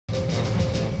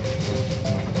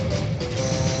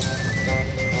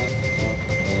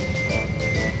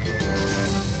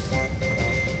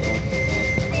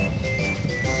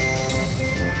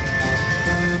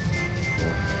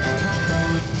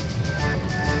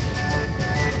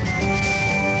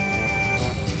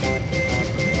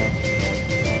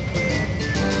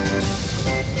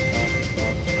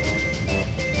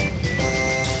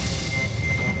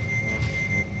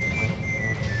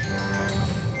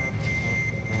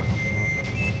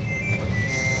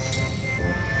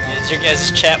Is your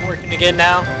guys' chat working again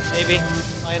now? Maybe?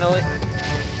 Finally?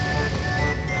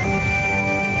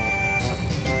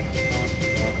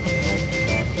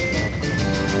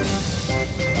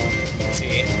 Let's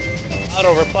see.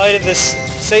 Otto, reply to this.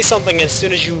 Say something as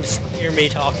soon as you hear me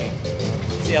talking.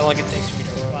 See how long it takes for me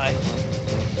to reply.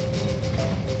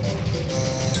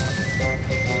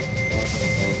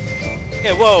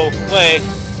 Okay, whoa, wait.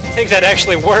 I think that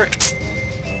actually worked.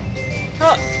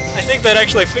 Huh, I think that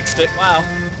actually fixed it. Wow.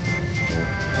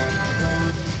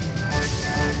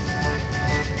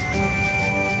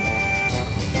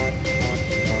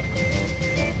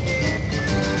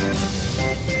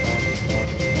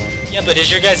 Yeah, but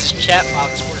is your guys' chat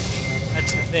box working?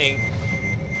 That's the thing.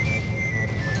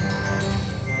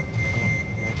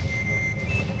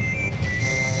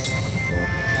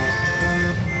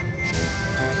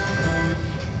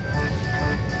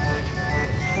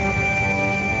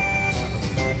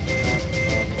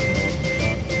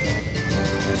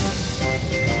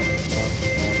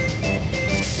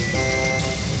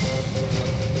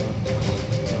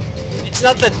 It's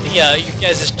not that the, you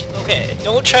guys' okay,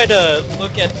 don't try to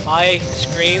look at my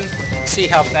screen and see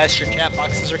how fast your chat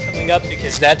boxes are coming up,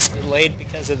 because that's delayed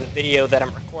because of the video that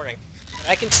I'm recording. But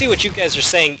I can see what you guys are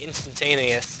saying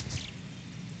instantaneous.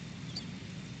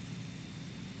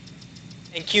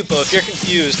 And Cupo, if you're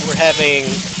confused, we're having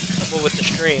trouble with the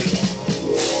stream.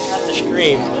 Not the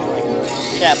stream, but like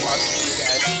the chat box for you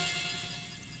guys.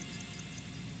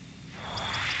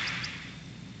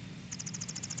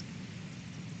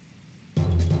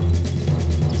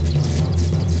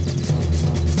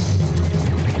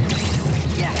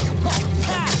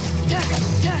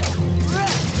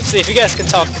 Let's see if you guys can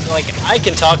talk, like, I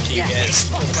can talk to you guys,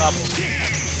 no problem.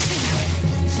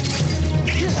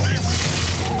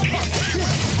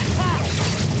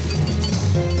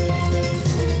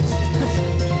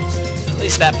 At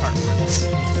least that part works.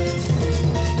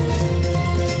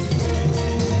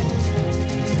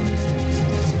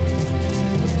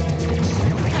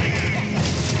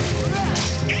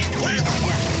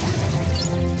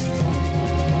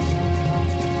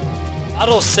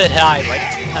 I'll sit high like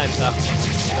 2 times up. You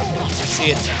can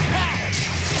see it now.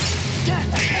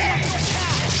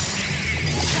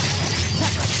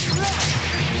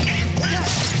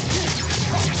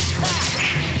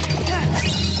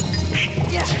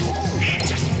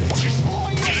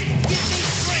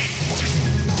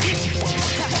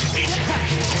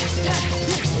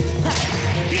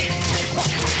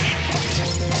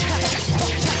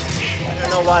 I don't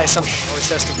know why something always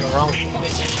has to go wrong with me.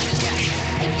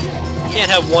 You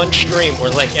can't have one stream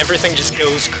where like everything just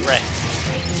goes correct.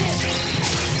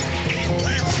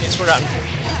 Yes, we're not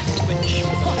Twitch.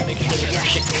 Make sure that our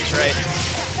shit goes right.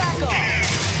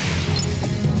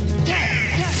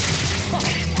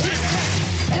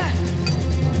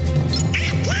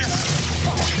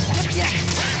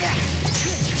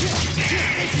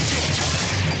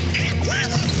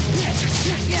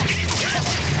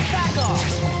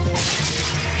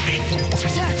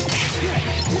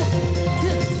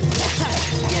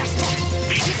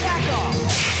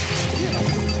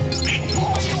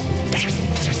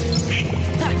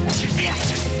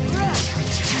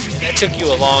 That took you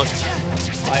a long time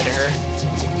to fight her.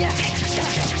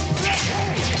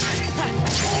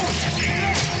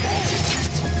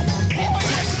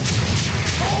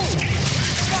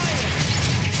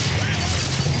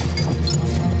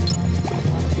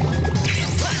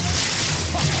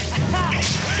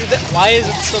 Why is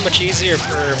it so much easier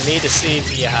for me to see the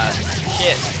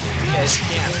shit? You guys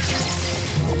can't.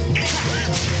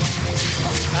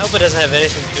 I hope it doesn't have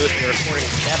anything to do with the recording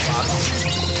chat box.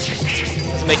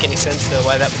 Doesn't make any sense though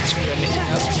why that would screw anything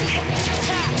up.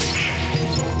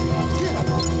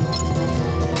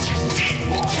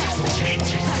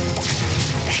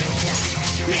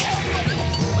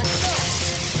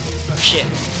 Oh shit.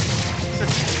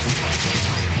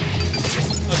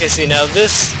 Okay, see now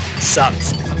this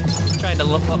sucks. I'm trying to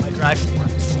look up my drive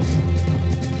forms.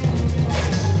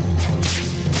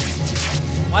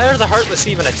 Why are the Heartless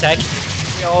even attacking?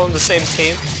 Are we all on the same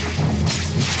team?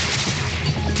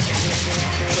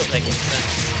 Doesn't make any sense.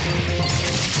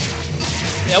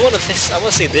 Yeah, I want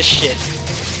to see this shit.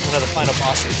 One of the final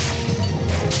bosses.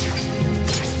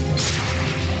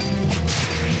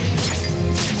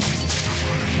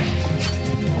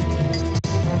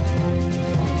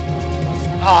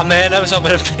 Aw, man, I was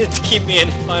hoping to keep me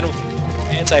in final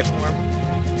anti-form.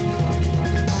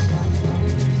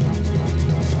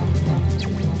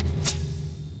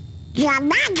 Your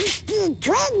Majesty,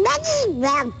 Twin Money,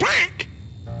 we're back.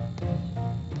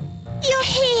 You're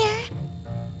here.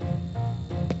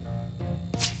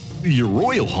 Your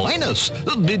Royal Highness,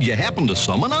 did you happen to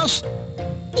summon us?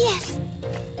 Yes.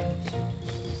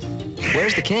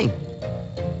 Where's the king?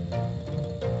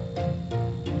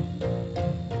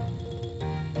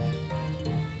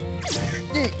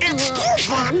 Excuse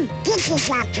them. This is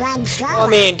not Red Sora. Well, I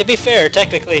mean, to be fair,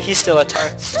 technically, he's still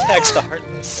attached to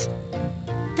Heartless.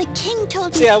 The king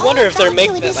told me See, I wonder all if they're about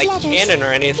you making in that his like letters. canon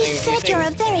or anything. He Do you said you're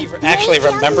a think very he actually brave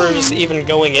young remembers man. even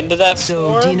going into that So,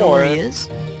 form, do you know or where he is?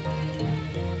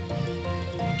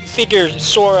 you figure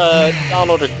Sora,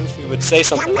 Donald, or Goofy would say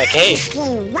something like, "Hey,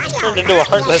 turned into a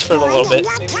Heartless for a little bit.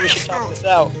 Maybe we should talk this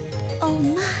out." Oh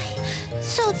my.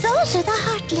 So those are the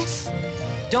Heartless.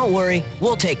 Don't worry,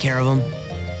 we'll take care of him.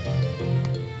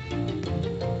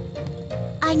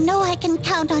 I know I can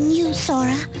count on you,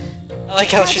 Sora. I like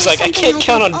how she's like, "I can't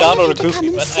count on Donald or Goofy,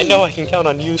 but I know I can count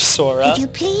on you, Sora." Would you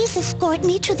please escort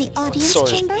me to the audience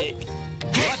Sora's chamber? big.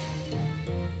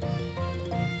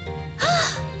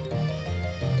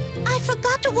 I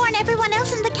forgot to warn everyone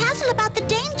else in the castle about the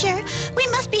danger. We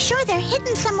must be sure they're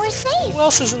hidden somewhere safe. Who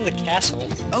else is in the castle?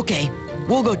 Okay,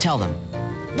 we'll go tell them.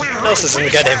 Who else is in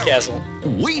the goddamn castle?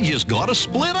 We just gotta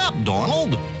split up,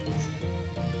 Donald.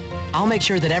 I'll make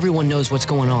sure that everyone knows what's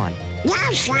going on.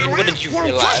 Now, Sora, What did you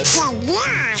realize?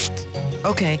 lost.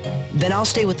 Okay, then I'll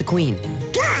stay with the queen.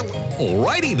 Good.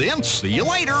 Alrighty then, see you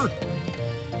later.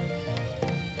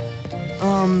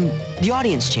 The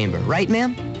audience chamber, right,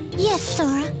 ma'am? Yes,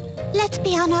 Sora. Let's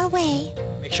be on our way.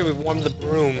 Make sure we warm the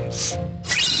brooms.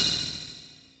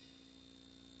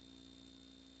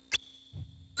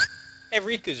 Hey,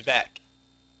 Riku's back.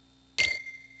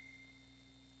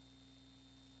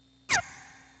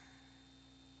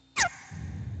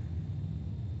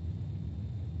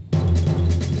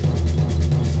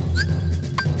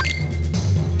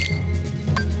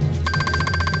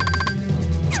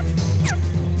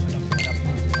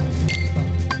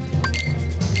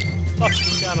 Fuck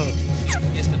you down on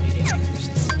is the meeting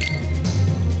hosts.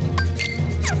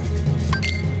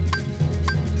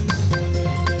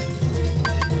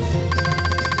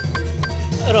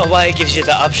 I don't know why it gives you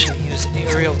the option to use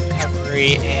aerial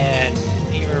recovery and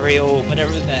aerial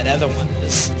whatever that other one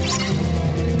is.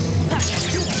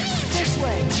 This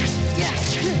way. Yeah.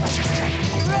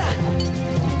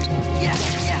 Yeah,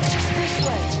 this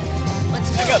way. Let's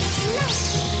go. Back up.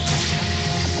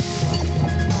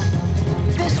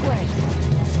 This way.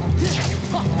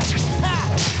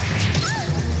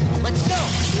 Let's go.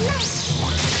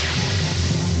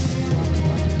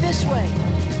 This way.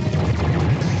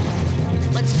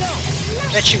 Let's go.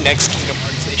 I bet you next Kingdom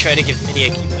Hearts they try to give Minnie a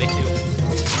Keyblade too.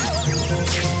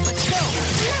 Let's go.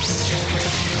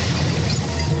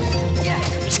 Yeah.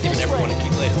 I'm just giving everyone a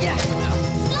Keyblade. Yeah.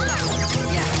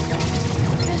 Yeah.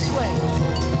 This way.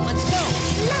 Let's go.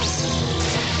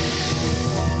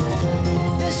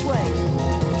 This way.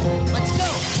 Let's go.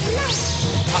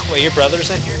 Aqua, your brother's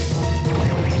in here?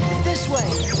 This way.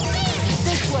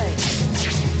 This way.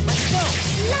 Let's go.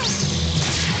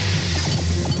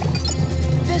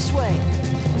 This way.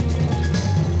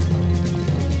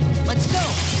 Let's go.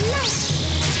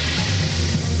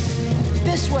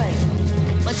 This way.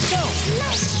 Let's go.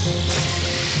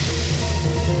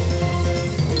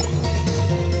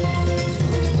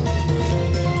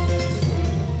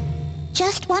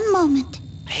 Just one moment.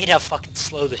 I hate how fucking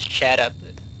slow this chat up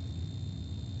is.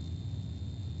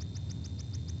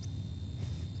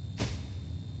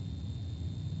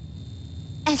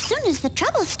 As soon as the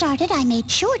trouble started, I made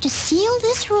sure to seal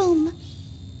this room.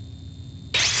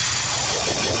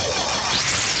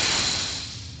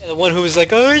 Yeah, the one who was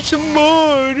like, "Oh, it's a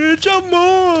mod, it's a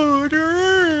mod."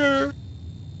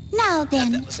 Now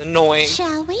That then, was annoying.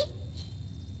 shall we?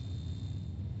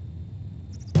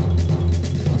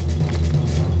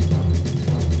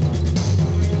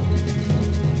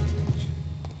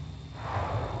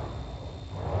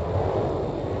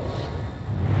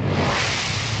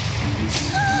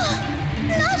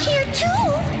 Not here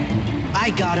too.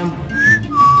 I got him.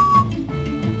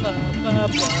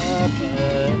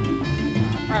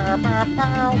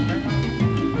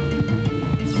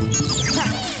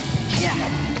 Yeah.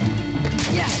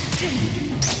 Yeah.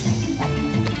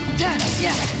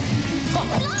 Yeah.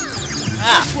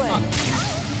 Ah, This way. fuck.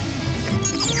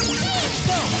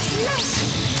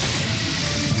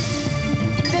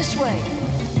 This way.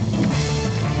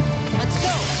 Let's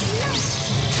go.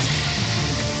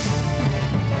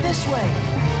 This way.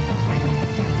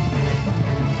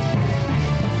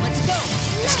 Let's go.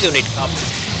 Still need to copy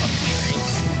this fucking train.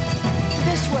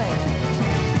 This way.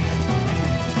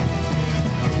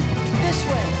 This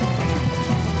way.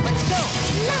 Let's go.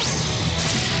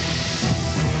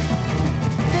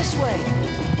 This way.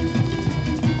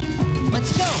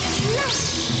 Let's go.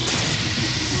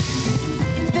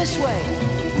 This way.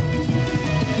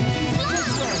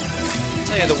 I'll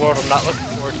tell you the world I'm not looking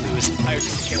forward to is the Pirates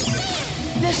of the Caribbean.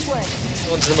 This way. This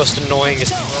one's the most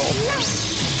annoyingest in the world.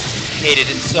 Hated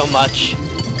it so much.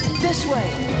 This way.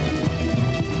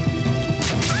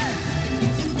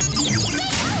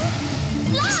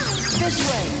 This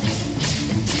way.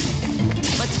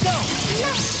 Let's go.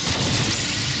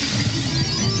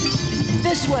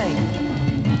 This way.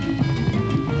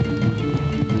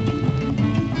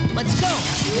 Let's go.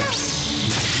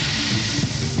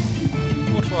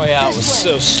 World Royale was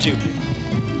so stupid.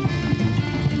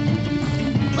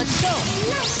 Let's go.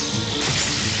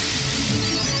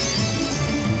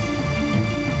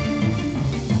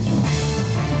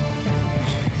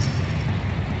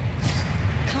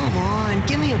 Come on,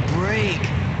 give me a break.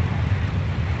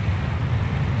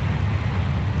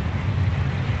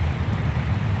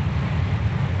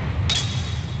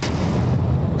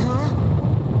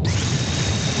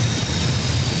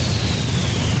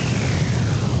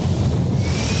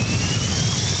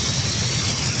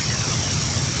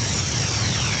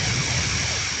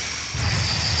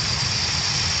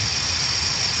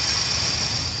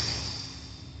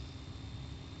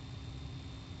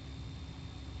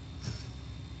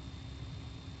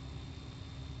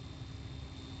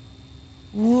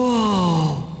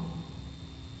 Whoa!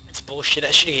 It's bullshit.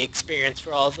 I should get experience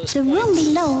for all of those The room points.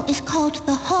 below is called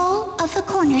the Hall of the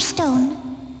Cornerstone.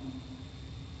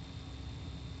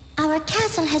 Our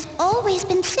castle has always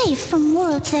been safe from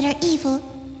worlds that are evil,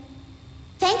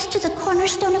 thanks to the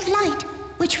Cornerstone of Light,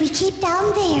 which we keep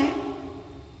down there.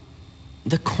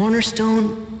 The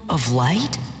cornerstone of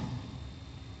light?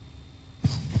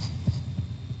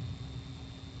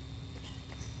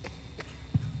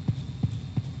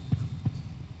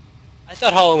 I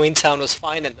thought Halloween Town was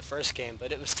fine in the first game,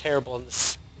 but it was terrible in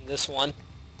this one.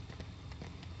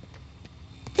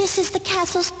 This is the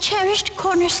castle's cherished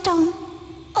cornerstone.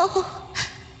 Oh,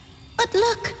 but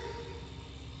look!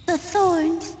 The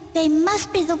thorns, they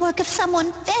must be the work of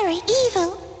someone very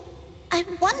evil. I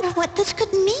wonder what this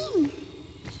could mean.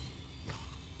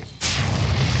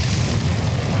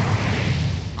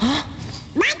 Huh?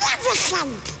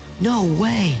 Magnificent! No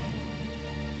way.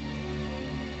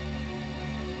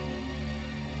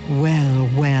 Well,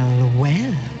 well,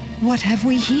 well. What have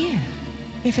we here?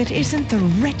 If it isn't the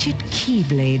wretched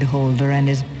Keyblade holder and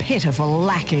his pitiful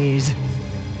lackeys.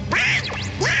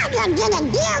 Now you're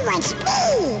gonna deal with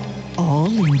me! All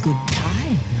in good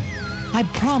time. I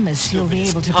promise you'll be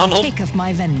able to Donald. partake of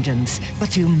my vengeance,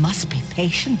 but you must be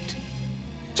patient.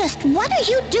 Just what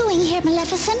are you doing here,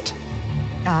 Maleficent?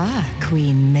 Ah,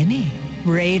 Queen Minnie.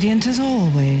 Radiant as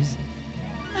always.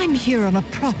 I'm here on a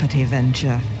property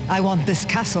venture. I want this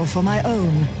castle for my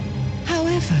own.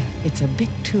 However, it's a bit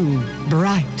too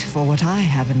bright for what I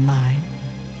have in mind.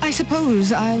 I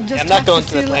suppose I'll just I'm not have going to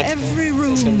to the fill Atlantic. every I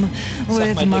was gonna room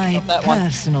suck with my dick my up that one.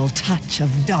 personal touch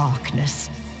of darkness.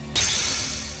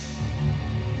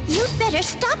 You'd better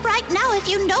stop right now if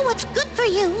you know what's good for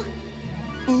you.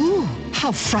 Ooh,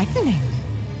 how frightening.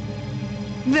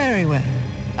 Very well,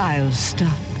 I'll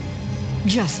stop.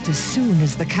 Just as soon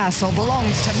as the castle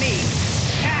belongs to me.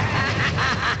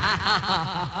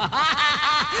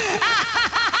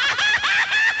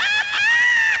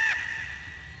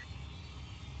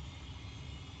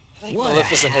 I think What a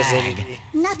Maleficent has hag. ADD.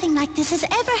 Nothing like this has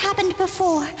ever happened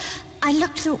before. I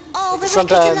looked through all the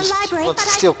records in Sometimes the she library, wants but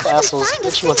to I steal couldn't castles, find a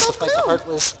then she wants to single fight the clue.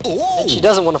 Heartless. Oh! And she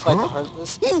doesn't want to fight the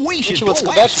Heartless. We Then should she wants to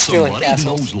go go back ask to stealing somebody who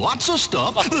castles. knows lots of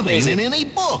stuff Fucking that ain't crazy. in any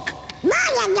book.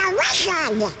 Merlin the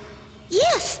Wizard!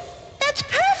 Yes, that's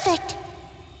perfect.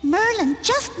 Merlin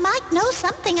just might know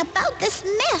something about this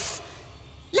mess.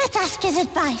 Let's ask his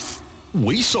advice.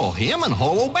 We saw him in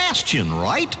Hollow Bastion,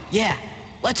 right? Yeah,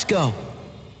 let's go.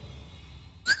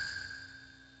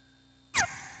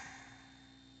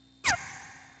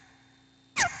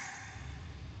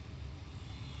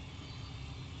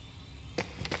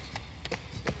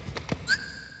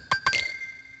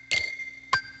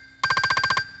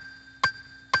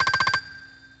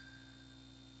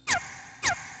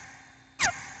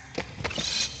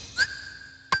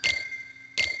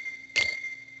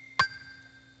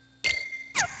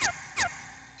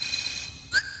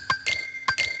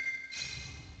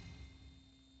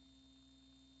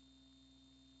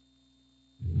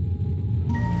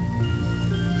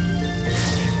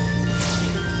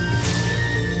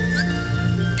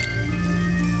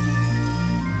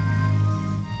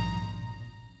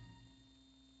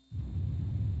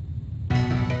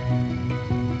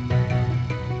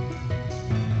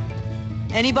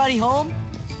 Anybody home?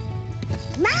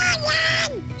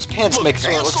 Merlin! His pants Look, make it so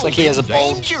it looks castle's like he has a in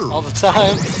bulge danger. all the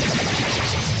time.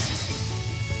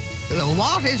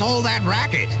 What is all that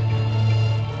racket?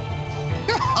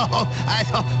 Oh, I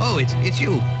thought... Oh, it's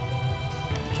you.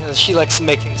 Because she likes to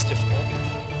make things difficult.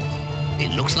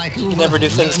 It looks like you never do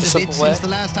things the learned a simple bit way. since the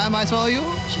last time I saw you.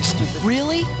 She's stupid.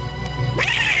 Really? Wait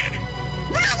a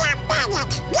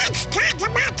minute! Let's talk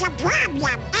about the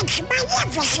problem! It's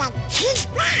Maleficent! She's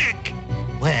back!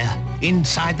 Where?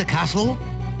 Inside the castle?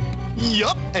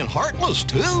 Yup, and heartless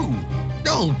too.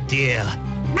 Oh, dear.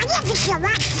 Maleficent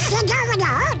wants to send over the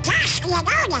whole task in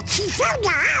order. She filled the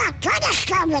whole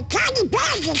cornerstone with tiny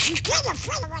bags and she's kind of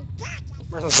full of that.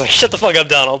 Merlin's like, shut the fuck up,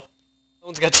 Donald. No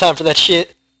one's got time for that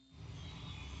shit.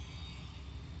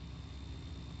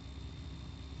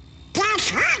 There's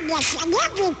hardness in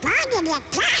every part of the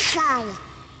castle.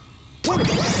 The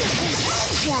beast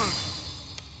is danger.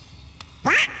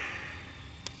 What?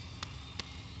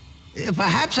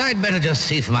 Perhaps I'd better just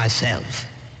see for myself.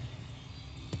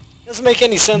 Doesn't make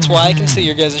any sense why I can see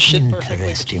your guys' shit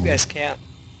perfectly, but you guys can't.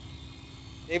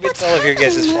 Maybe it's all of your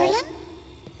guys' fault.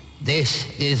 This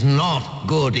is not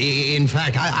good. In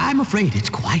fact, I'm afraid it's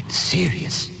quite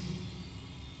serious.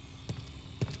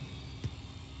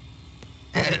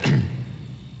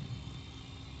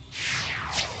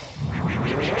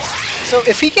 So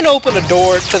if he can open a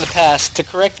door to the past to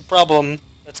correct the problem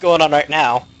that's going on right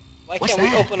now, why What's can't we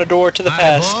that? open a door to the My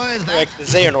past boy, to that's correct the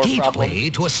the Xehanort problem gateway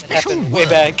to a that special happened way world.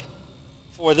 back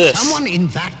for this? Someone in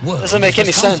that world Doesn't make is any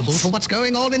responsible sense. for what's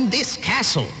going on in this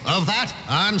castle. Of that,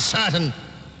 I'm certain.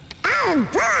 Oh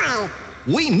boy!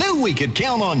 We knew we could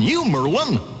count on you,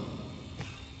 Merlin.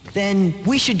 Then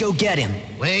we should go get him.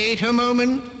 Wait a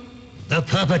moment. The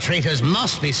perpetrators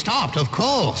must be stopped, of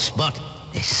course, but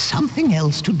there's something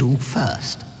else to do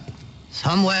first.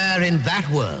 Somewhere in that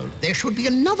world, there should be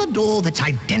another door that's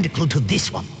identical to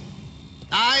this one.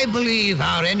 I believe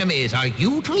our enemies are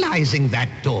utilizing that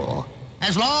door.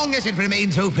 As long as it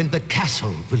remains open, the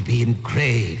castle will be in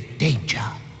grave danger.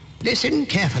 Listen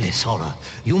carefully, Sora.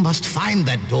 You must find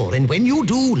that door, and when you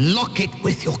do, lock it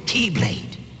with your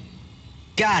Keyblade.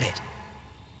 Got it.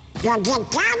 You'll get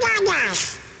down on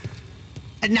us!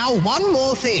 And now, one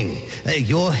more thing.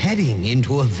 You're heading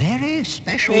into a very I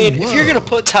special mean, world. if you're gonna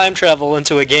put time travel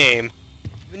into a game,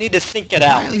 you need to think it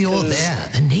out. While you're 'cause there,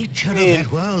 the nature I mean, of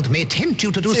that world may tempt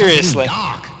you to do seriously, something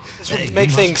dark. this would You make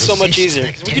must things so much resist easier,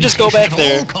 that 'cause we could just go temptation back at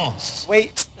there. all costs.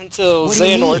 Wait until What do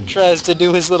you Xehanort mean? tries to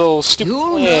do his little stupid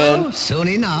You'll plan, know soon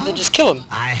enough. and then just kill him.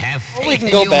 I have Or we faith can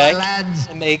in go you, my back lads.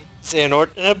 and make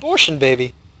Xehanort an abortion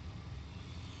baby.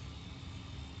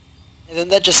 And then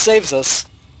that just saves us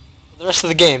for the rest of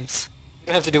the games. We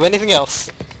don't have to do anything else.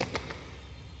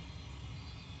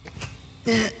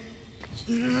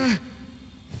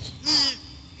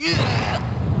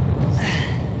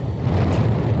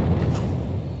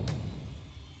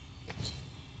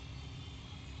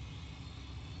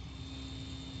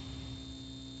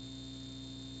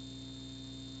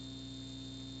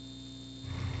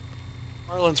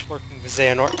 Marlin's working with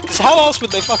Xehanort. Because how else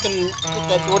would they fucking put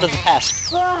that door to the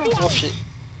past? Bullshit.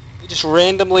 He just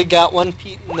randomly got one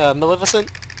Pete and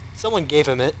Maleficent. Someone gave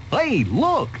him it. Hey,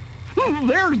 look.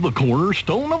 There's the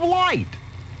cornerstone of light.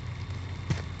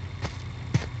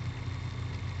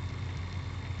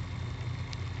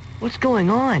 What's going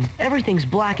on? Everything's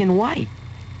black and white.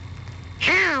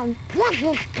 Oh, this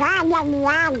is problem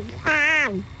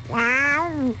one.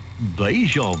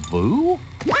 Deja vu?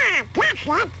 Yeah, that's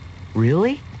it.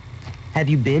 Really? Have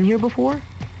you been here before?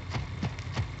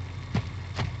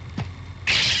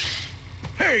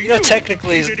 You know,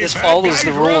 technically, this follows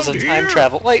the rules of time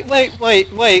travel. Wait,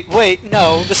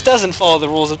 no, this doesn't follow the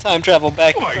rules of time travel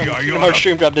back from Kingdom Hearts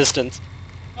Stream Drop Distance.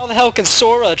 How the hell can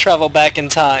Sora travel back in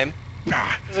time?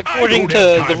 Because according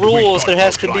to the rules, there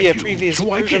has to be a previous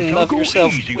version of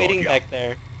yourself waiting back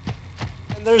there.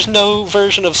 And there's no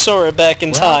version of Sora back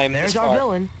in time. There's this our far.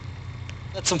 villain.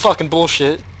 That's some fucking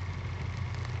bullshit.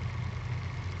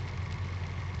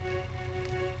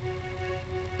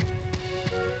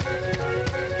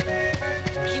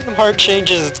 Kingdom Hearts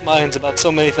changes its minds about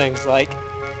so many things, like,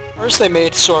 first they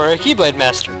made Sora a Keyblade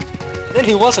Master, and then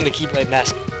he wasn't a Keyblade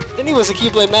Master, then he was a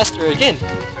Keyblade Master again,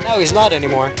 now he's not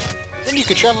anymore. Then you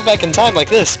could travel back in time like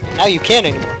this, but now you can't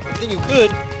anymore. Then you could,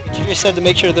 but you just had to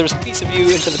make sure there was a piece of you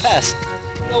into the past.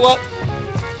 You know what?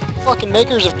 Fucking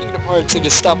makers of Kingdom Hearts need to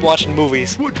stop watching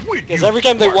movies. Because every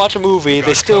time they watch a movie,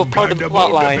 they steal part of the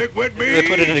plot line, and they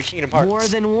put it into Kingdom Hearts. More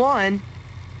than one.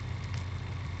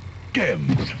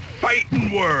 Them's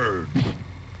fighting words.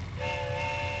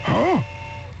 Huh?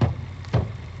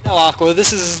 Now, Aqua,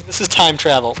 this is time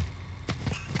travel.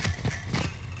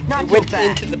 Not They so went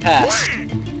fast. into the past.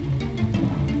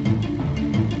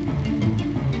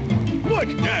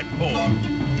 What's that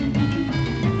for?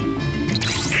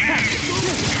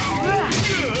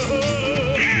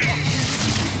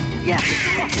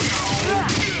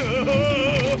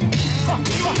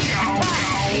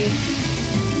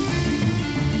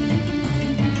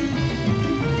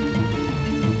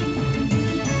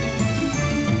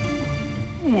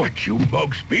 What you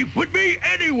mugs beef with me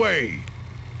anyway?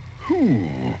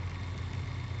 Who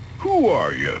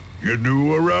are you? You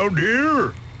new around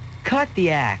here? Cut the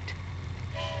act.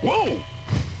 Whoa!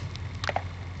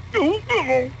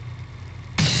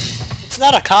 It's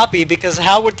not a copy because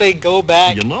how would they go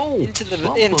back You know, into the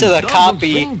something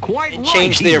copy doesn't seem quite and right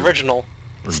change the here. original?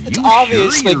 Are It's you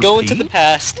obvious sure they you're go into the Pete?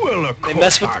 past, Well, of they course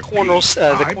mess with I the be.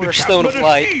 I'm cornerstone of captain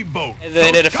light, a steamboat, and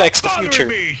then so it affects stop the bothering future.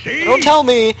 me, see? And don't tell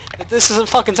me that this isn't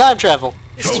fucking time travel.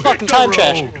 This So is hit fucking the time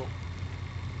trash. road.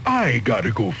 I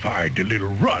gotta go find the little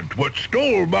runt what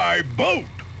stole my boat.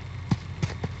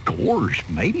 Of course,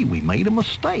 maybe we made a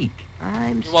mistake.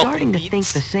 I'm You're welcome, starting to Pete. think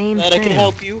the same Glad thing. I could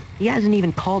help you. He hasn't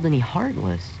even called any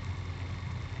Heartless.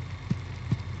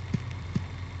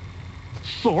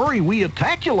 Sorry we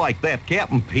attacked you like that,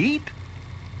 Captain Pete.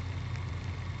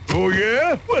 Oh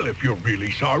yeah? Well, if you're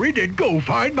really sorry, then go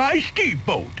find my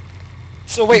steamboat.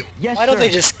 So wait, Yes, why don't they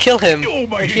sir. just kill him Oh,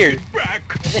 my right here? hideous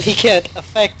back. And then he can't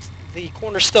affect the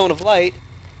cornerstone of light.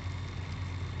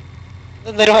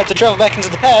 Then they don't have to travel back into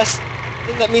the past.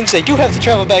 Then that means they do have to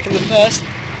travel back into the past.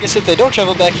 I guess if they don't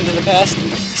travel back into the past,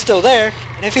 he's still there.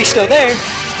 And if he's still there,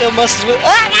 he still must as well.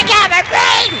 Ah, my God, my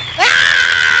brain!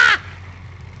 Ah!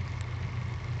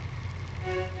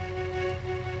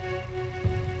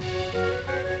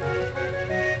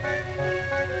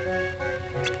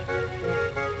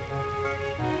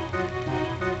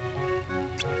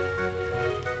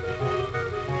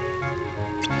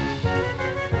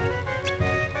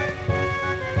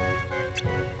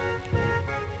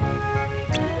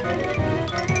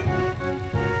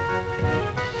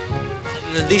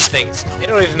 And then these things, they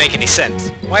don't even make any sense.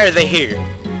 Why are they here?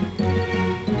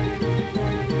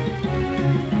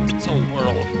 This whole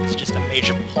world is just a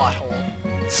major plot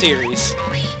hole series.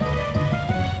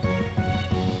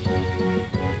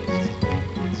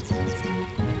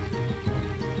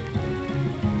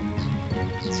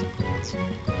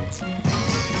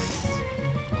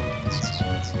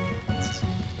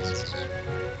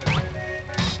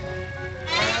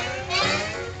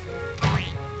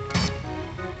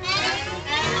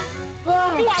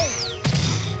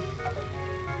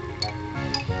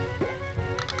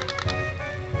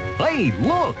 Hey,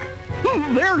 look!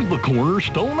 There's the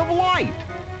cornerstone of light.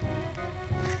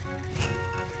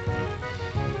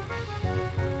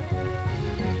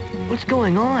 What's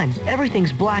going on?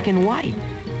 Everything's black and white.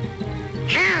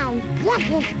 Hi,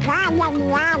 this is Problem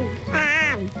 1.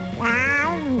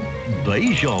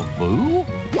 Deja vu?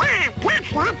 Yeah, that's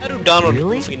it. How do Donald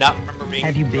Really? and Goofy not remember being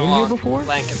Have you been drawn here before?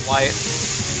 black and white?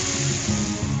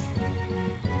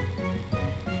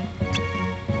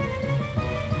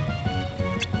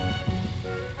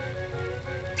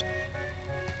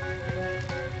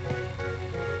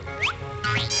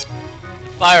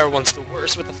 Fire one's the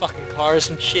worst with the fucking cars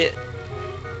and shit.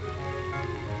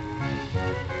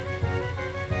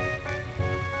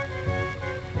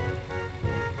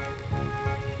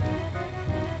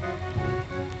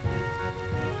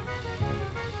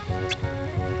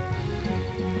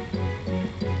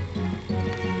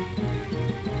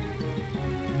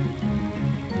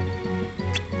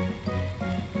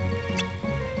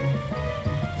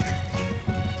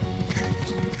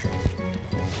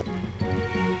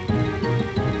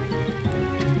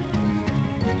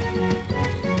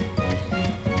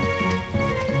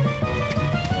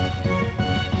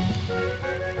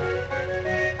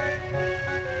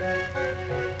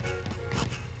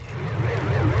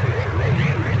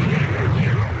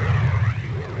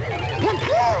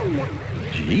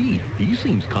 Gee, he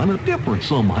seems kind of different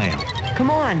somehow. Come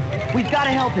on, we've got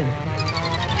to help him.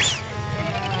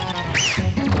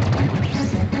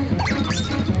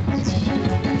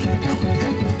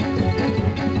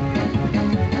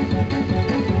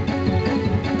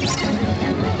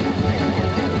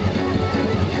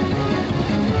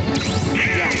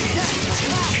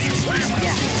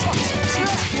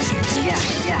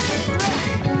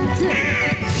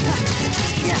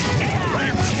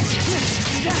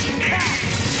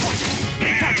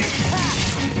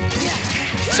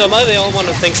 So am I the only one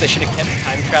who thinks they should have kept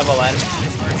time travel out of it?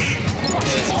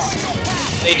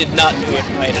 They did not do it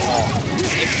right at all.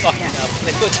 They fucked it up.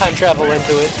 They put time travel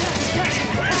into it.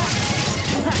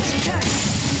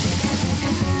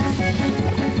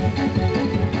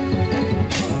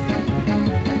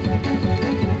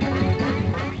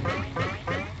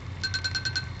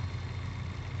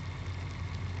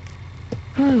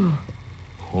 Whew.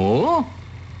 Huh?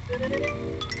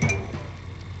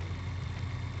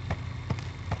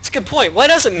 It's a good point. Why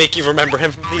does it make you remember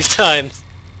him from these times?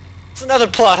 It's another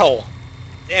plot hole.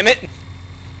 Damn it.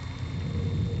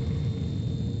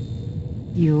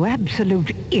 You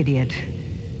absolute idiot.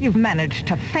 You've managed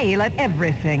to fail at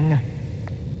everything.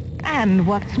 And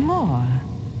what's more,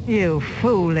 you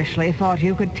foolishly thought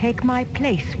you could take my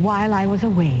place while I was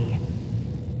away.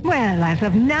 Well, as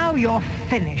of now, you're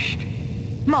finished.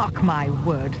 Mark my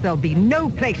words, there'll be no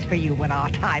place for you when our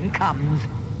time comes.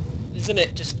 Isn't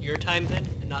it just your time then,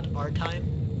 and not our time?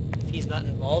 If he's not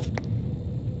involved?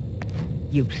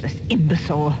 Useless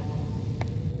imbecile.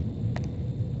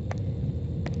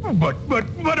 But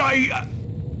I...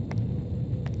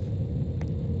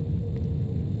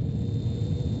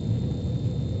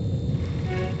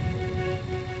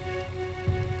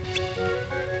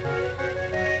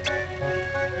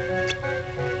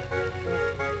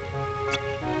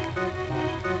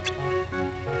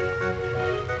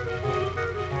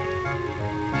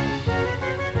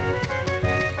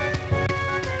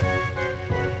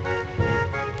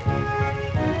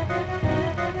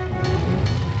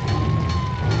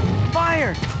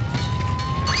 Fire!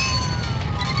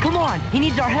 Come on, he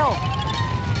needs our help.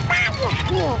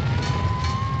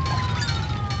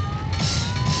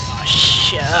 Oh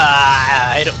shit,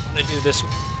 I don't want to do this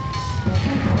one.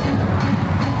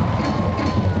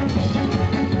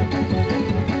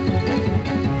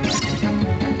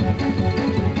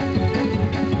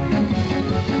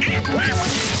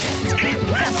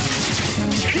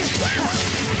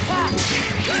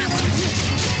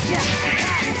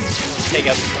 Take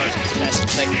out the cars as fast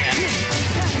as I can.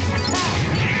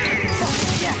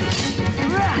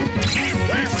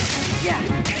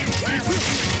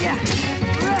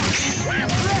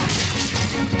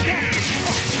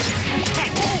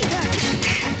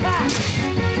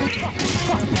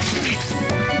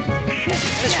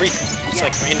 This recon is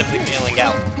like randomly bailing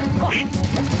out.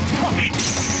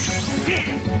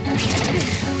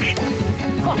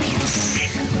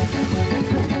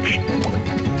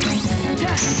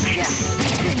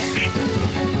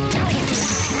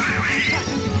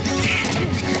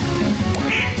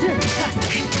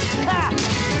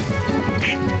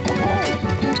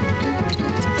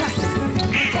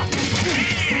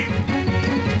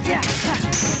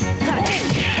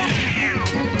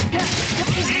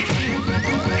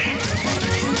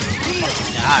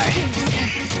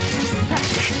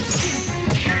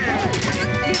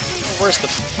 Where's the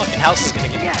fucking house is gonna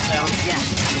get knocked down?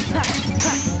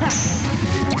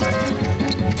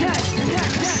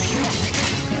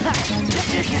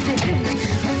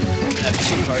 I have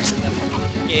 2 cars in them.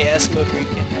 Yeah, smoke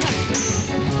weekend.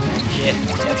 Shit.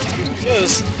 Yep.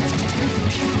 Goes.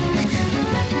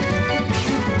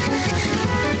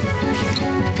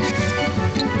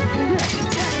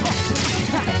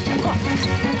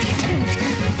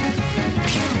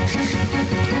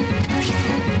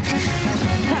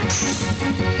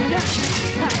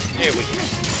 There we go.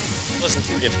 Wasn't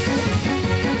too difficult.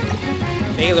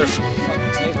 Baylor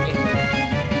fucking saved me.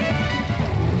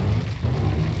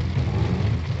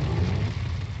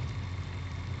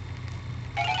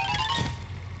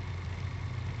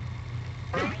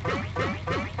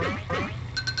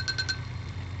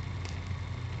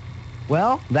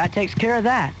 Well, that takes care of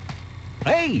that.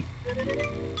 Hey!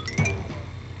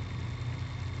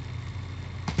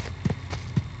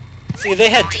 See, they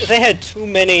had too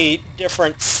many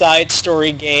different side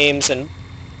story games and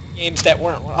games that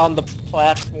weren't on the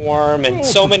platform, and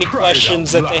so many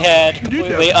questions that they had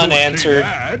completely unanswered.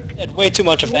 And way too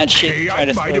much of that shit to try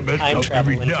to throw time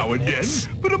travel into the mix.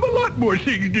 But I'm a lot more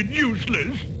things than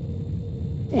useless.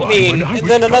 I mean, and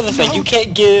then another thing, you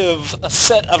can't give a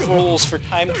set of rules for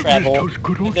time travel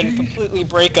and then completely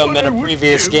break them in a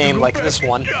previous game like this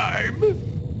one.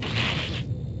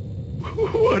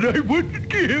 What I wouldn't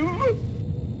give.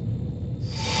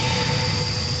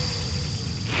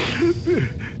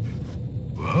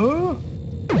 Huh?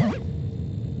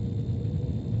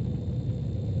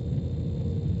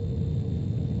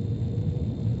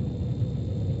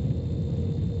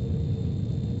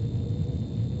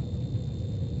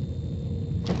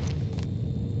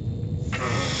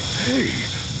 Hey,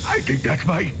 I think that's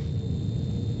my...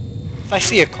 If I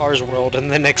see a Cars World in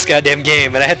the next goddamn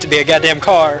game and I have to be a goddamn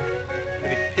car, I'm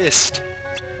gonna be pissed.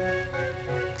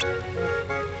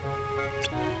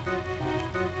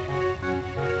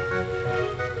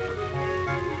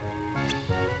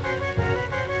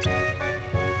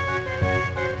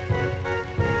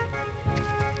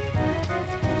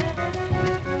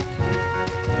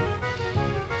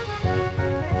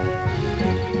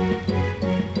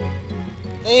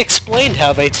 They explained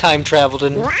how they time traveled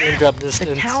in Raindrop Distance.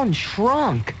 The town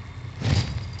shrunk.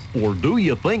 Or do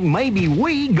you think maybe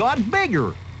we got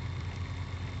bigger?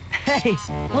 Hey,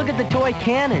 look at the toy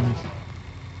cannons.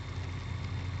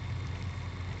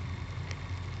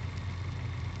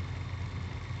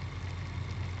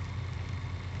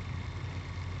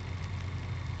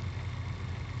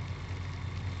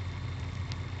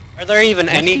 Are there even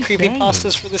What's any he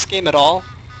creepypastas for this game at all?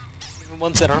 Even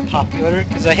ones that aren't popular?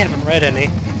 Because I haven't read any.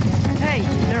 Hey,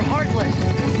 they're heartless.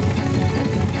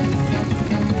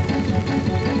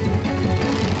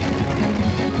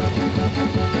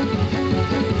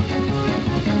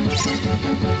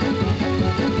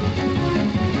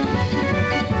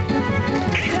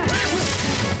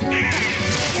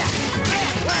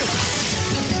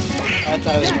 I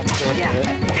thought I was about to go into it.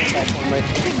 That one right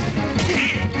there.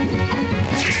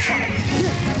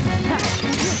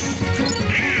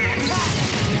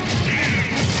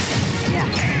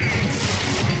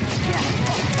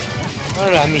 I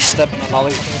don't know, me stepping on all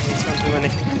these things, it's not do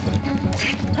anything.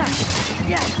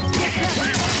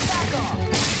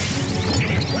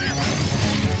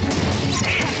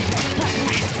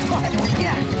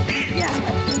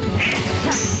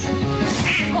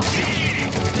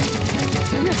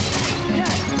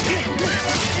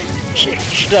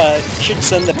 Should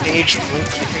send the page the link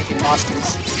to the creepypastas.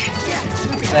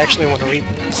 Because I actually want to read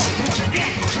this.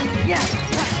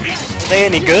 Are they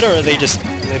any good or are they just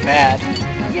really bad?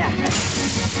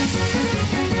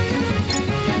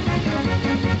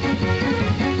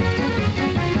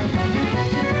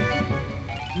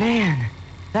 Man,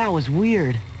 that was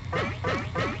weird.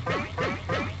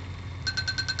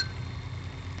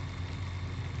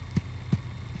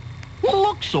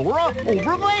 Look, Sora,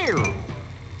 over there.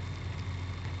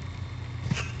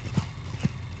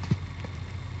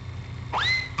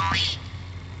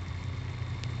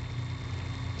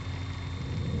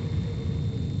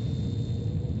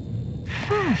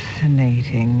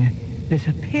 Fascinating. This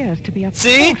appears to be a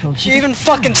See? portal to She the even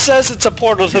fucking past. says it's a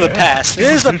portal to the past. It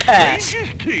is the past.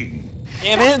 Strangest thing.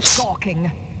 Damn it. Talking.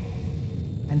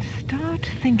 And start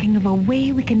thinking of a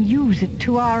way we can use it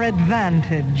to our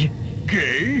advantage.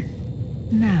 Gay?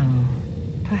 Now,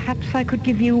 perhaps I could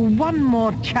give you one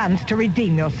more chance to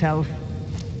redeem yourself.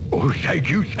 Oh, thank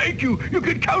you, thank you. You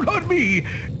can count on me.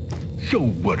 So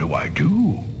what do I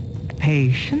do?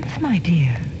 Patience, my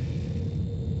dear.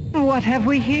 What have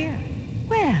we here?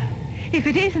 Well, if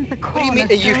it isn't the What do you cornerstone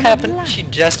mean? You of happen? life. She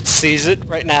just sees it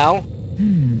right now?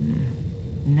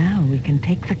 Now we can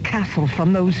take the castle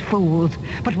from those fools,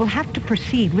 but we'll have to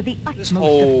proceed with the This utmost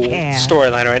whole of care.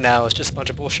 storyline right now is just a bunch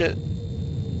of bullshit.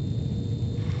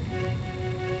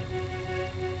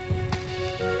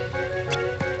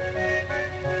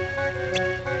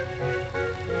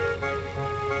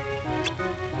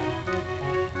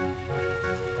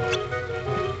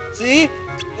 See?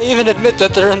 They even admit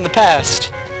that they're in the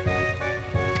past.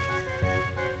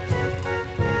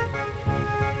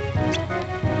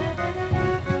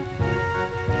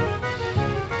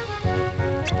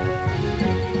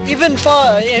 Even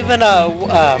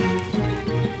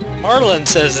Marlin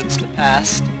says it's the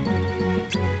past.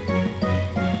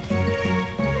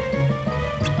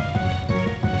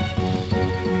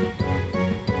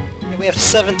 And we have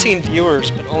 17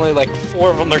 viewers, but only like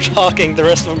 4 of them are talking, the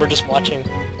rest of them are just watching.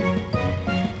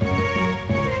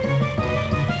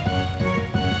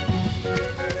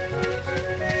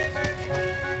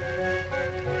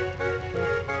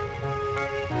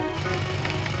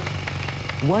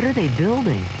 What are they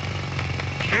building?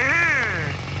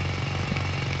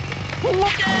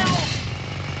 Look out!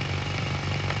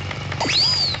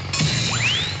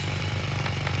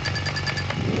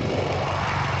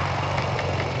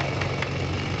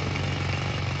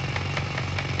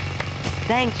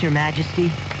 Thanks, Your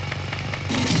Majesty.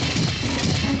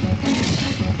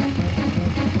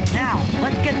 Now,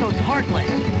 let's get those Heartless.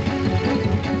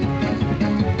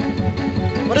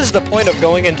 What is the point of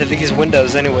going into these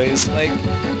windows anyways? Like,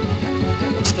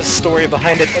 what's the story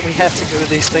behind it that we have to go to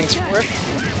these things for?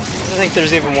 I don't think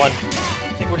there's even one.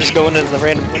 I think we're just going into the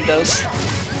random windows.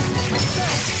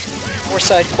 More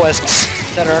side quests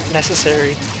that aren't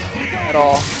necessary at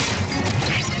all.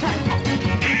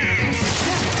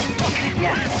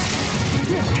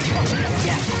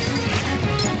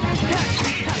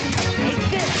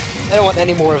 I don't want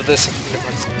any more of this in Kingdom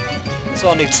Hearts. This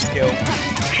all needs to go.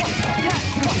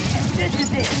 This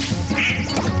is it.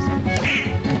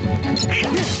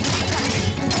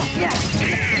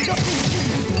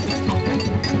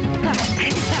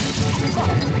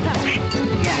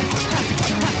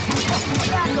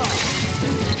 Back off.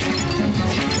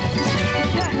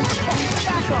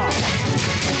 Back off.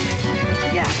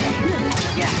 Yeah,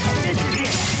 this is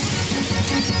it.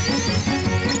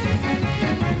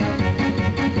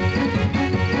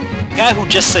 guy who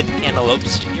just said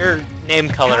cantaloupes, your name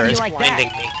color How do you is like blinding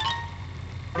that? me.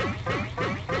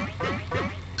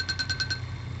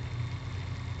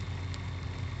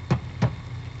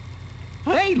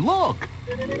 Hey, look!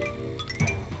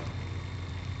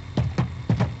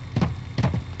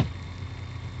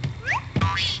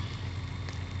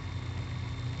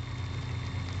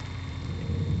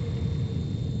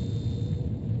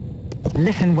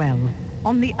 Listen well.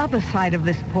 On the other side of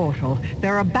this portal,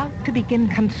 they're about to begin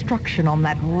construction on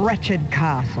that wretched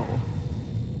castle.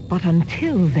 But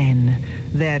until then,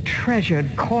 their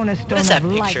treasured cornerstone What is that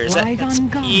of light picture? Is that- lies that's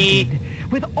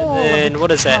unguarded, with all of Then its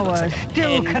what is that? Looks power like a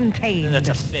still pen, contained. and that's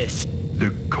a fist. The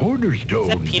cornerstone Is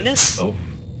that penis? of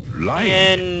light.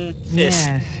 And fist.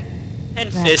 Yes.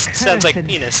 And That fist sounds like cursed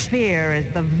penis. sphere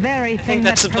is the very thing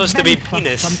that's that supposed to be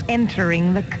prevents us penis. from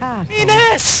entering the castle.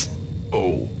 Penis!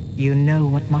 Oh, You know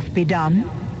what must be done?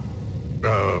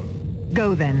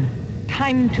 Go then.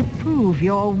 Time to prove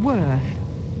your worth.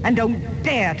 And don't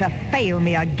dare to fail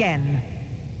me again.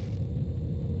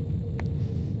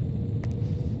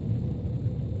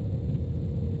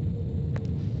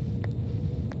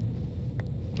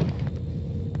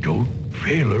 don't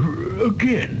fail her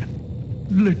again.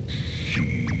 Let's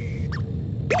see.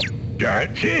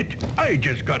 That's it. I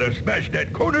just gotta smash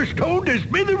that cornerstone to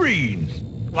smithereens.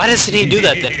 Why doesn't he do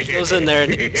that then? He goes in there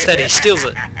and instead he steals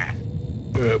it.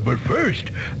 But first,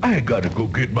 I gotta go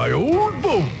get my old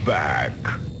boat back.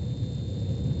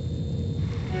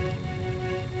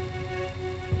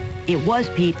 It was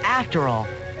Pete after all.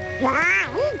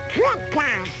 Yeah, he tricked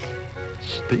us.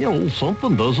 Still,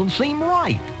 something doesn't seem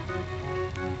right.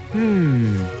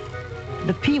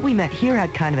 The Pete we met here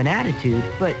had kind of an attitude,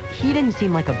 but he didn't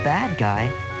seem like a bad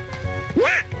guy.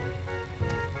 Yeah,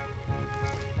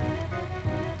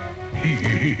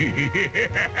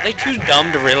 Are they too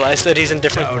dumb to realize that he's in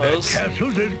different Now that clothes?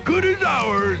 castle's as good as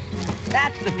ours.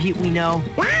 That's the Pete we know.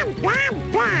 bam,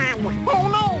 bam, bam. Oh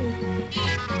no!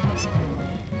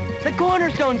 The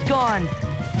cornerstone's gone!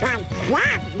 Like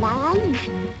that, man.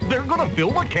 They're gonna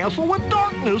fill the castle with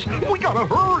darkness. We gotta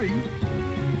hurry.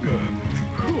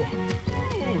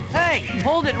 Hey,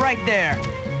 hold it right there!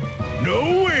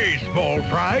 No way, small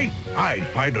fry. I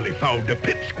finally found the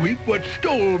pipsqueak what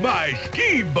stole my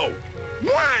steamboat.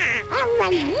 Yeah, it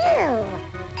was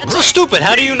you. That's so stupid.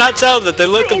 How do you not tell that they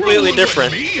look completely Don't look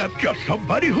different? at me. I'm just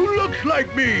somebody who looks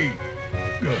like me.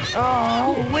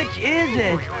 Oh, which is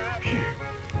it?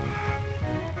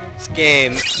 This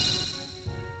game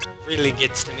really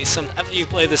gets to me. After you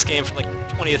play this game for like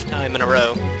 20th time in a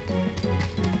row,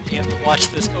 you have to watch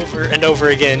this over and over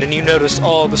again, and you notice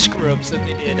all the screw-ups that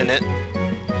they did in it.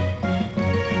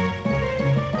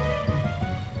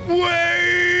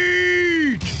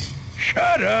 Wait!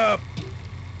 Shut up!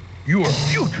 Your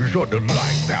future's on the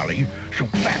line, Valley, so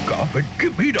back off and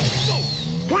give me the boat.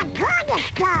 The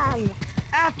cornerstone.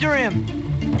 After him!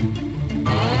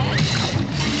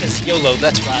 Because YOLO,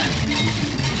 that's right.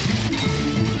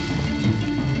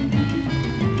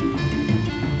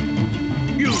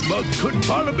 You mugs couldn't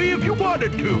follow me if you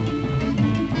wanted to.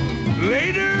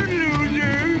 Later,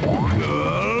 loser.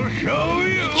 I'll show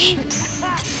you.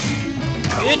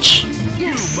 Bitch!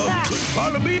 You mugs couldn't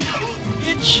follow me.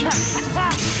 Bitch!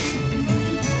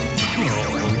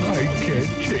 Oh, I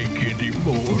can't take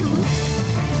anymore.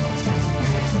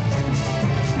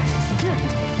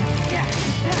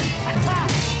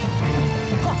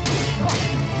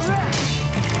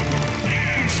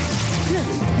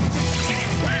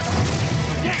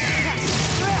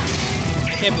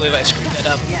 I can't believe I screwed that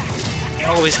up. I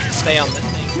always can stay on that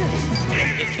thing.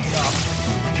 And get kicked off.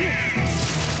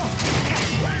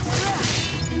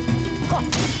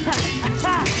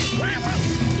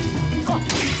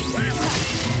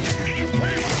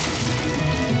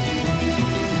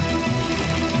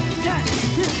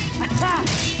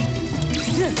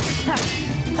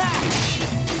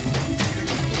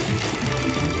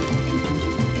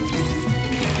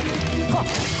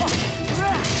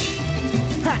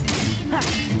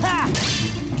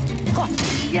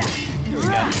 Yeah. Here we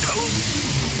go.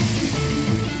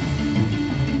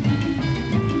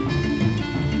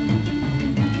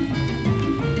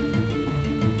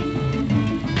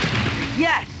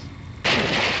 Yes!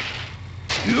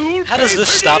 You'll How does pay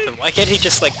this for stop him? Why can't he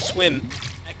just like swim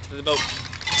back to the boat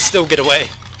and still get away?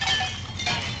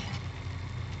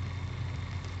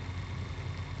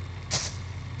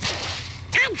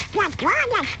 That's the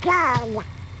cornerstone.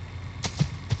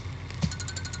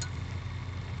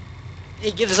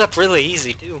 He gives up really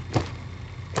easy too.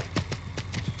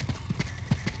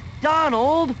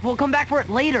 Donald! We'll come back for it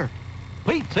later.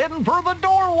 Pete's heading for the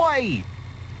doorway.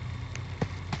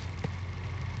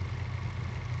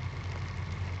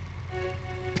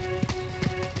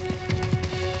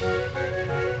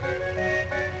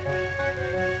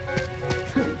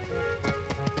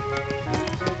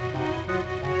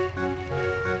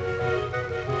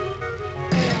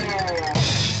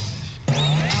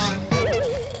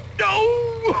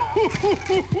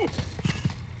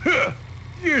 Huh,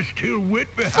 you're still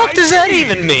wet behind. What does that me.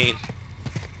 even mean?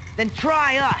 Then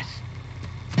try us.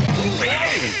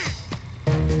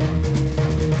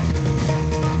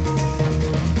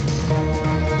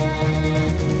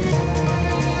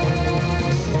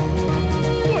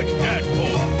 What's that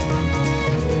for?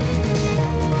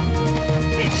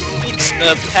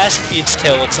 The past Beat's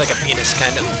tail looks like a penis,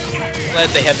 kind of. Glad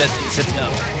they have that thing zipped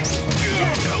up.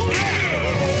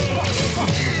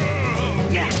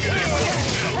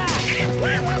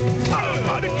 How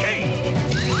about a cake?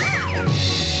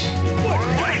 What's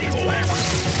that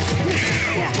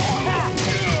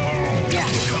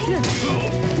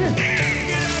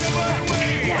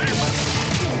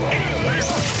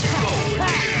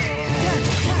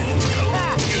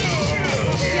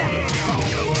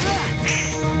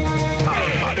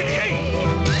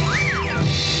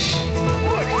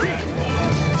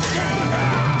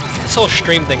This whole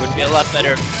stream thing would be a lot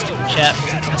better if the stupid chat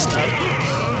wasn't messed up.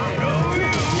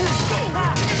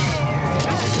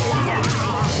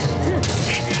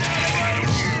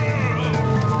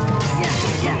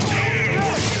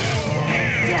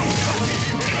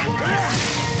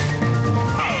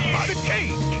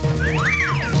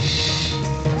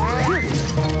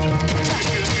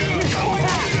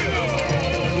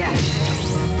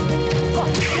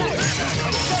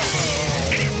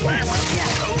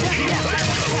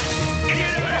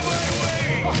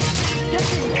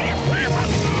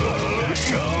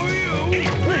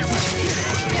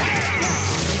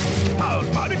 How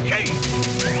about a cake?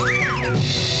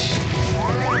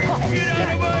 Get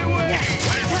out of my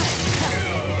way!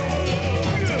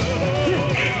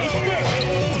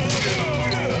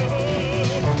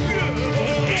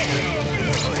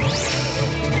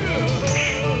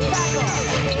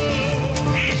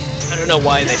 I don't know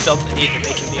why they felt the need to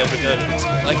make him be able to go to this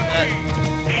like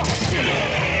that.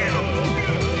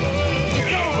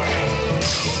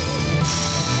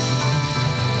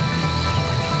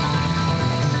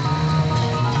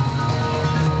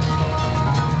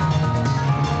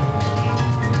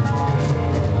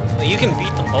 Well, you can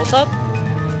beat them both up?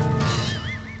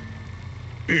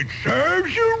 It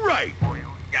serves you right. Ow,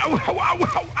 ow,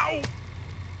 ow, ow,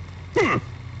 ow.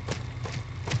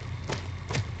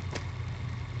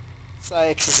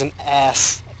 Sykes is an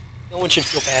ass. No one should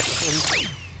feel bad for him.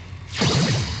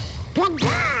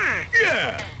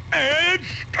 Yeah, and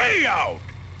stay out.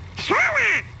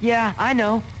 Yeah, I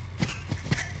know.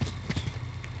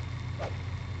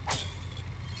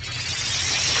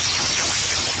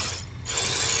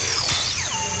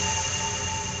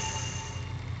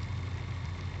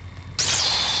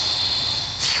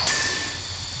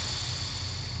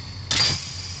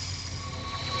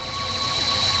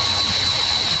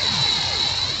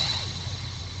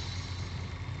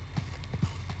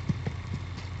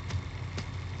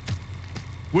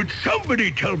 Would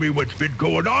somebody tell me what's been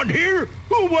going on here?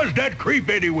 Who was that creep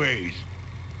anyways?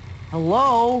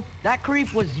 Hello? That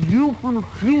creep was you from the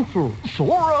future.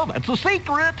 Sora, that's a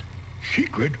secret.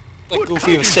 Secret? Like What Goofy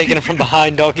kind was of taking it secret? from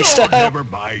behind, doggy No, style. never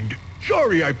mind.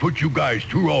 Sorry I put you guys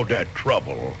through all that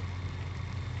trouble.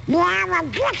 Yeah, well,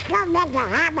 just don't let the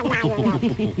hammer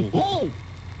Oh,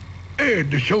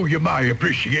 And to show you my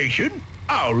appreciation,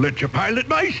 I'll let you pilot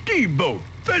my steamboat.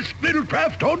 Best little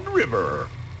craft on the river.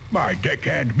 My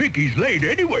deckhand Mickey's late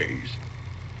anyways.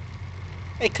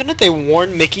 Hey, couldn't they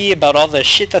warn Mickey about all the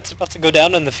shit that's about to go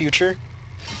down in the future?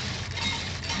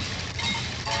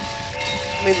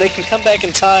 I mean, they can come back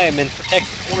in time and protect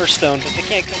the Cornerstone, but they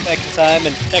can't come back in time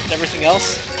and protect everything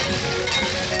else?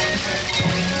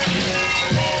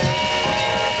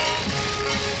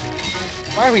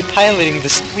 Why are we piloting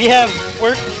this? We have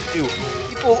work to do.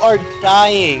 People are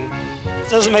dying. This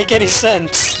doesn't make any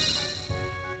sense.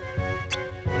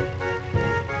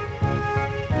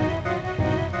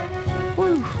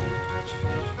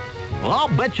 well, I'll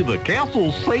bet you the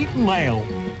castle's safe now.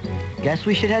 Guess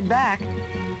we should head back.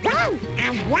 Well,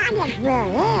 as long as we're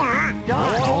here.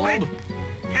 Donald!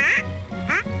 Huh?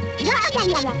 Huh? No,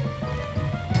 no, no, no.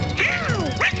 Oh,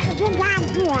 that's a good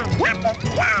idea. Let me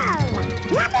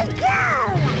go. Let me go.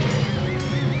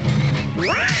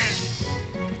 Wow.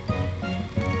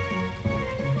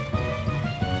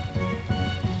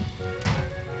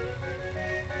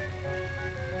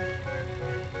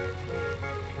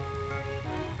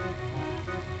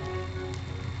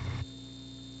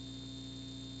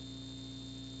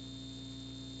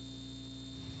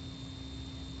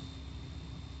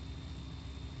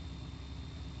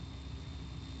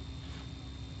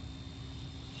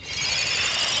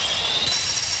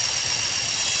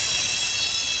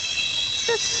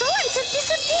 The thorns have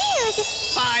disappeared.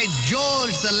 By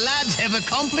George, the lads have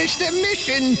accomplished their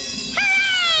mission.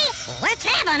 Hooray! Let's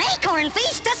have an acorn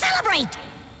feast to celebrate!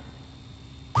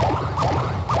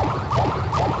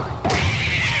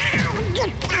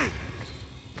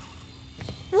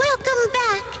 Welcome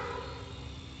back.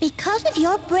 Because of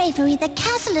your bravery, the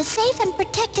castle is safe and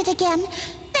protected again.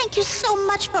 Thank you so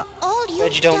much for all you've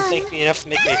Glad you don't done. thank me enough to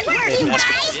make me a great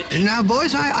master bitch. Now,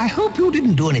 boys, I hope you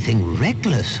didn't do anything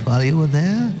reckless while you were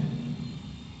there.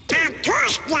 Of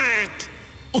course not!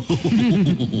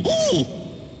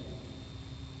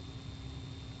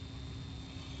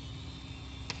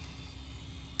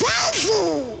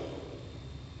 Daisy!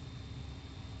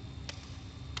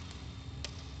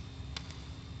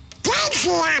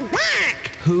 Daisy, I'm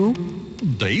back! Who?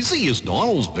 Daisy is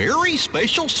Donald's very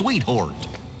special sweetheart.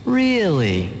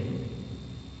 Really?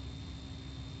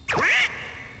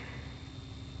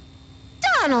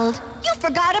 Donald, you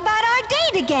forgot about our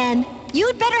date again.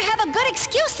 You'd better have a good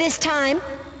excuse this time.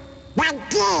 But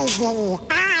Daisy,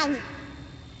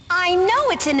 I know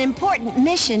it's an important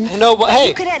mission. I know, but hey,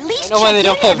 You could at least I know why they check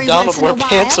don't in have every Donald once in wear a while.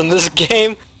 pants in this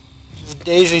game.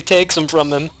 Daisy takes them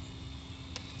from him.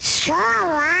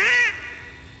 sure,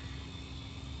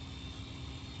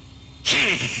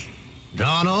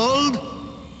 Donald?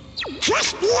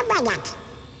 just be a minute.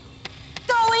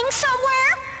 Going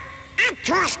somewhere? Of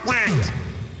course not.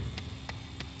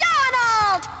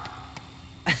 Donald!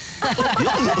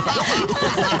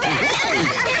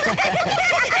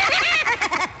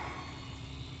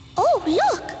 Oh,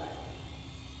 look.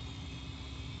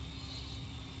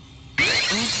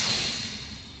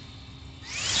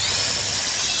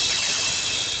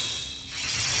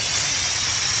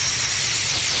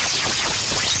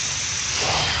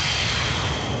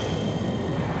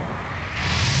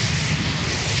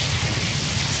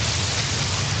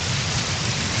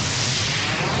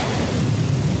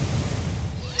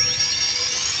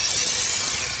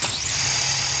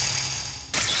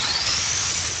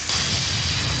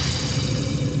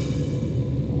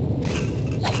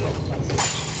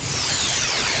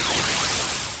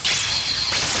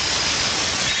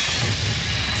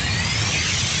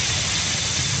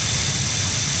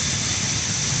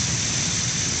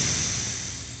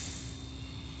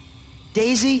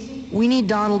 Daisy, we need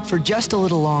Donald for just a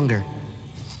little longer.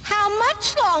 How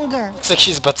much longer? Looks like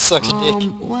she's about to suck a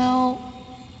dick. Well,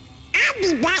 I'll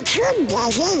be back soon,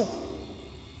 Daisy.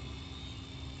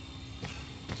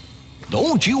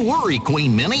 Don't you worry,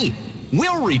 Queen Minnie.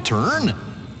 We'll return.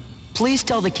 please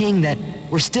tell the king that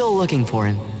we're still looking for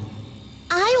him.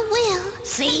 I will.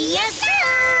 See you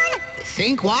soon!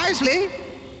 Think wisely.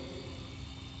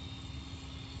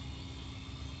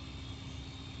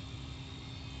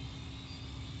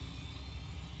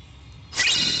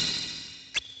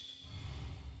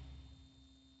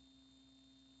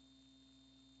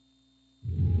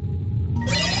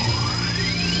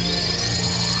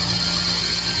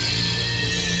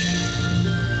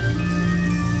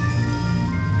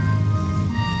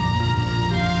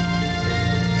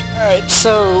 Alright,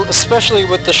 so especially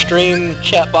with the stream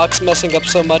chat box messing up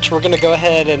so much, we're gonna go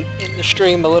ahead and end the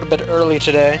stream a little bit early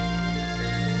today.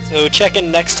 So check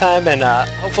in next time, and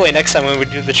hopefully next time when we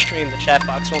do the stream, the chat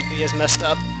box won't be as messed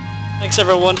up. Thanks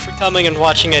everyone for coming and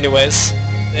watching anyways.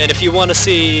 And if you want to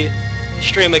see the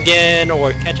stream again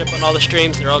or catch up on all the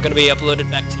streams, they're all going to be uploaded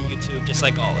back to YouTube just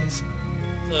like always.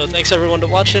 So thanks everyone for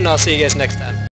watching, I'll see you guys next time.